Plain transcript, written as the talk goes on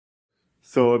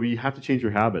So, I mean, you have to change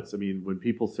your habits. I mean, when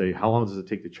people say, how long does it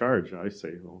take to charge? I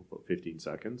say, well, about 15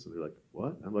 seconds. And they're like,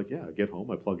 what? I'm like, yeah, I get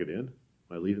home, I plug it in.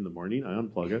 I leave in the morning, I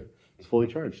unplug it. It's fully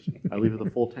charged. I leave it with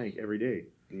a full tank every day.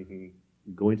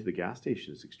 Going to the gas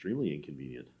station is extremely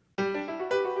inconvenient.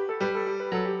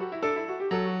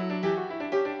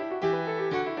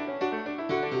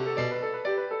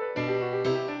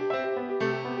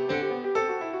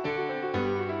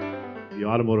 The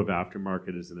automotive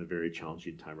aftermarket is in a very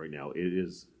challenging time right now.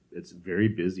 It's very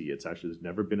busy. There's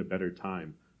never been a better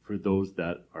time for those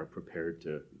that are prepared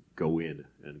to go in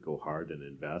and go hard and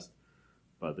invest.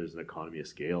 But there's an economy of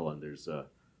scale, and there's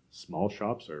small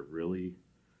shops they're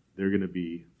going to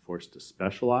be forced to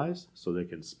specialize so they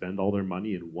can spend all their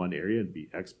money in one area and be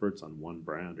experts on one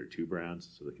brand or two brands,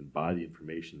 so they can buy the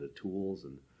information, the tools,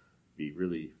 and be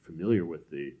really familiar with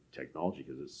the technology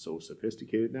because it's so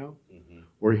sophisticated now.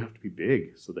 Or you have to be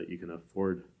big so that you can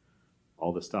afford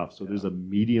all the stuff. So there's a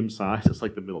medium size. It's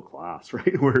like the middle class,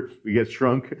 right? Where we get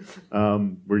shrunk.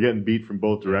 We're getting beat from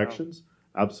both directions.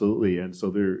 Absolutely. And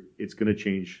so it's going to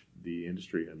change the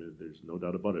industry. I mean, there's no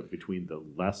doubt about it, between the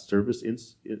less service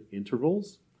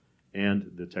intervals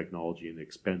and the technology and the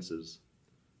expenses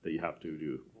that you have to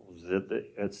do.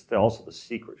 It's also the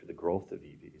secret to the growth of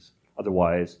EVs.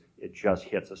 Otherwise, it just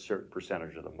hits a certain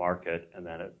percentage of the market and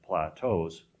then it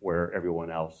plateaus where everyone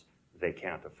else, they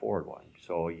can't afford one.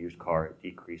 So a used car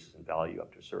decreases in value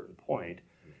up to a certain point,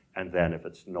 and then if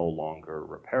it's no longer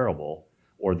repairable,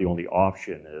 or the only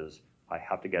option is I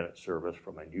have to get it serviced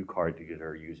from a new car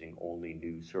dealer using only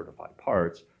new certified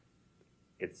parts,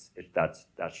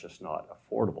 that's just not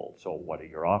affordable. So what are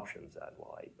your options then?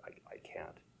 Well,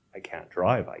 I can't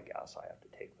drive, I guess. I have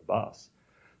to take the bus.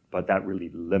 But that really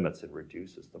limits and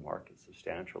reduces the market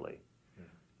substantially.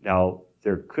 Now,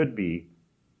 there could be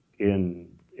in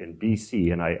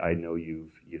BC, and I know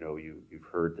you've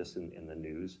heard this in the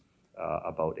news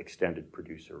about extended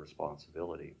producer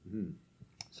responsibility.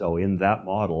 So in that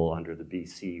model, under the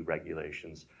BC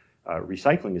regulations,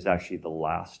 recycling is actually the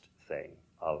last thing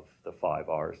of the 5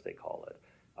 R's, they call it.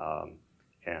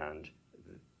 And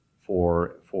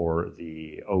for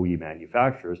the OE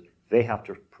manufacturers, they have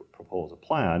to propose a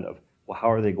plan of, well,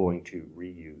 how are they going to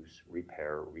reuse,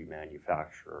 repair,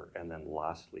 remanufacture, and then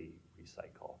lastly,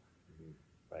 recycle,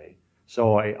 right?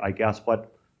 So I guess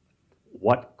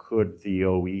what could the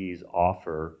OEs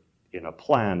offer in a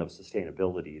plan of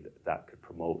sustainability that could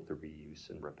promote the reuse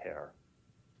and repair?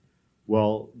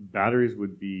 Well, batteries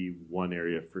would be one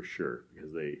area for sure,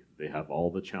 because they have all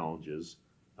the challenges,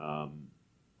 and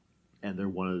they're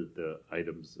one of the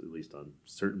items, at least on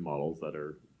certain models, that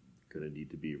are going to need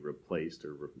to be replaced,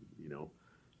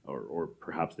 or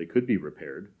perhaps they could be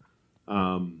repaired.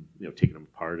 Taking them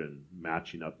apart and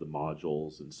matching up the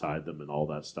modules inside them and all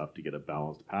that stuff to get a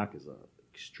balanced pack is an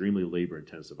extremely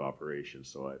labor-intensive operation.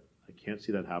 So I can't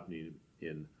see that happening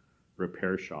in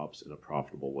repair shops in a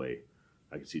profitable way.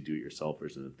 I can see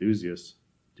do-it-yourselfers and enthusiasts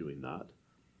doing that.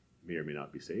 May or may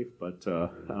not be safe, but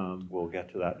we'll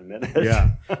get to that in a minute.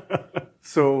 Yeah.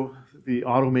 So the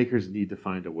automakers need to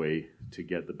find a way to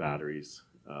get the batteries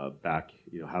back,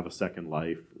 have a second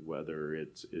life, whether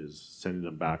it is sending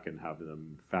them back and having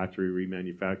them factory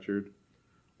remanufactured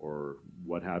or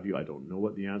what have you. I don't know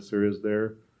what the answer is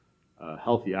there.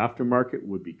 Healthy aftermarket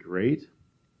would be great,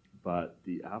 but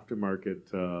the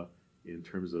aftermarket, in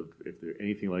terms of if they're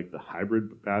anything like the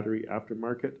hybrid battery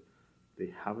aftermarket,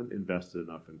 they haven't invested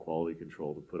enough in quality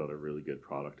control to put out a really good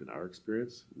product in our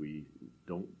experience. We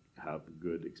don't have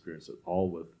good experience at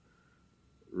all with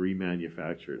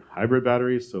remanufactured hybrid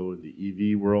batteries. So in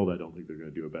the EV world, I don't think they're going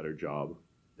to do a better job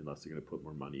unless they're going to put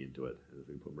more money into it. And if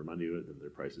they put more money into it, then their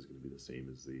price is going to be the same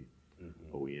as the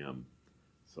OEM.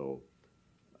 So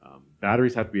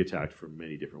batteries have to be attacked from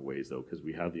many different ways, though, because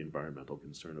we have the environmental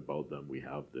concern about them. We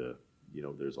have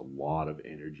there's a lot of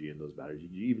energy in those batteries.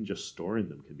 Even just storing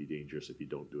them can be dangerous if you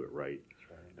don't do it right. That's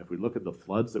right. If we look at the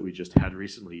floods that we just had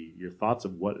recently, your thoughts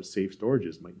of what a safe storage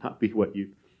is might not be what do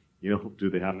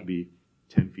they have to be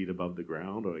 10 feet above the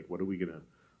ground? Or what are we going to,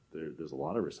 there's a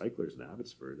lot of recyclers in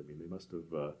Abbotsford. I mean, they must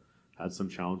have had some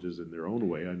challenges in their own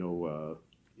way. I know.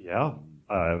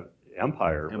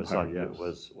 Empire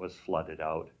was flooded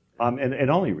out. And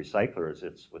only recyclers,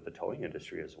 it's with the towing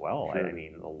industry as well. Sure. I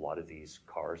mean, a lot of these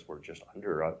cars were just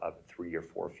under 3 or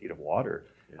 4 feet of water.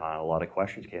 Yeah. A lot of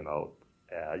questions came out.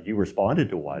 You responded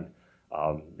to one.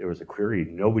 There was a query.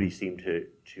 Nobody seemed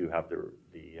to have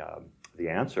the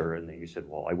answer, and then you said,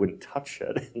 well, I wouldn't touch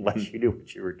it unless you knew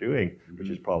what you were doing, which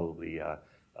is probably a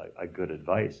good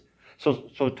advice.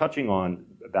 So touching on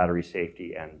battery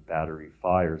safety and battery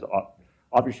fires,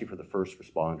 obviously for the first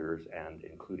responders and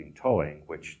including towing,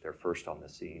 which they're first on the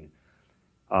scene,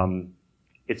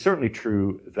 It's certainly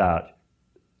true that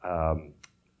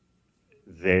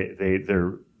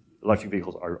their electric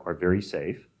vehicles are very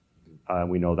safe.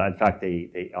 We know that. In fact,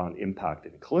 they on impact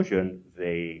and collision,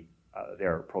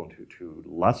 they're prone to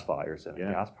less fires than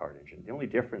a gas-powered engine. The only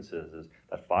difference is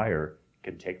that fire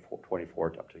can take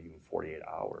 24 to up to even 48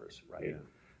 hours, right?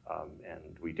 Yeah.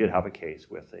 And we did have a case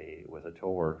with a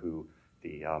tower who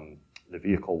the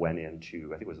vehicle went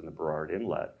into, I think it was in the Burrard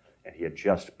Inlet, and he had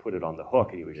just put it on the hook,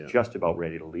 and he was just about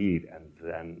ready to leave, and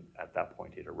then at that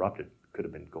point it erupted. Could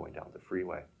have been going down the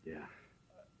freeway. Yeah.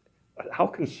 How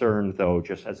concerned, though,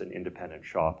 just as an independent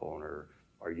shop owner,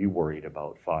 are you worried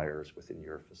about fires within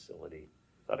your facility?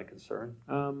 Is that a concern?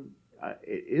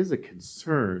 It is a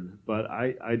concern, but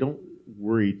I don't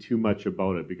worry too much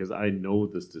about it because I know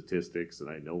the statistics and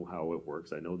I know how it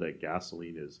works. I know that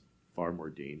gasoline is far more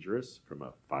dangerous from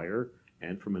a fire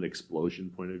and from an explosion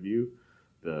point of view.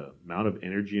 The amount of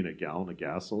energy in a gallon of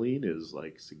gasoline is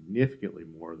like significantly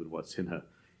more than what's in a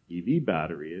EV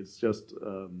battery. It's just,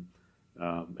 and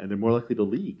they're more likely to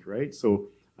leak, right? So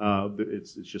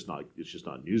it's just not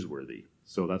newsworthy.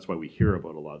 So that's why we hear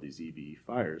about a lot of these EV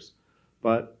fires.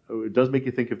 But it does make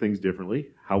you think of things differently.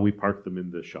 How we park them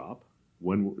in the shop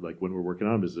when we're working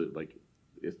on them, is it like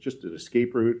it's just an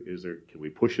escape route? Can we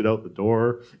push it out the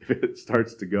door if it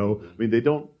starts to go? I mean, they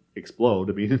don't explode.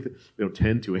 I mean, they don't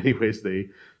tend to anyways. They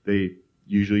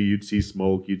usually, you'd see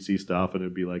smoke, you'd see stuff, and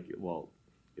it'd be like, well,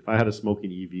 if I had a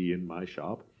smoking EV in my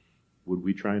shop, would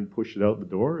we try and push it out the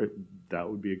door? That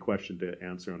would be a question to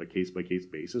answer on a case-by-case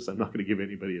basis. I'm not going to give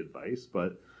anybody advice,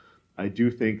 but I do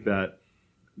think that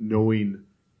knowing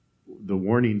the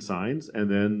warning signs, and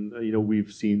then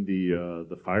we've seen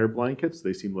the fire blankets.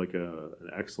 They seem like an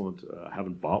excellent. I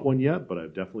haven't bought one yet, but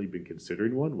I've definitely been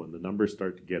considering one. When the numbers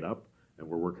start to get up, and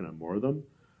we're working on more of them,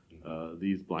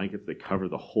 these blankets, they cover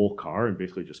the whole car and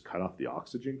basically just cut off the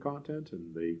oxygen content,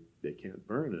 and they can't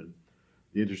burn. And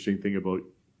the interesting thing about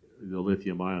the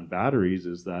lithium-ion batteries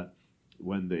is that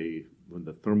when the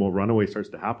thermal runaway starts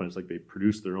to happen, it's like they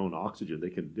produce their own oxygen. They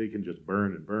can just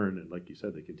burn and burn, and like you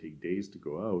said, they can take days to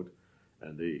go out,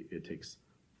 and it takes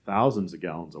thousands of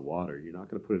gallons of water. You're not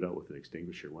going to put it out with an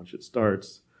extinguisher. Once it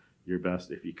starts, you're best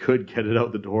if you could get it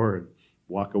out the door and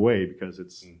walk away, because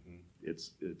it's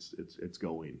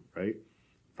going, right?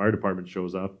 Fire department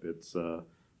shows up,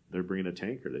 they're bringing a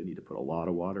tanker. They need to put a lot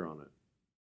of water on it.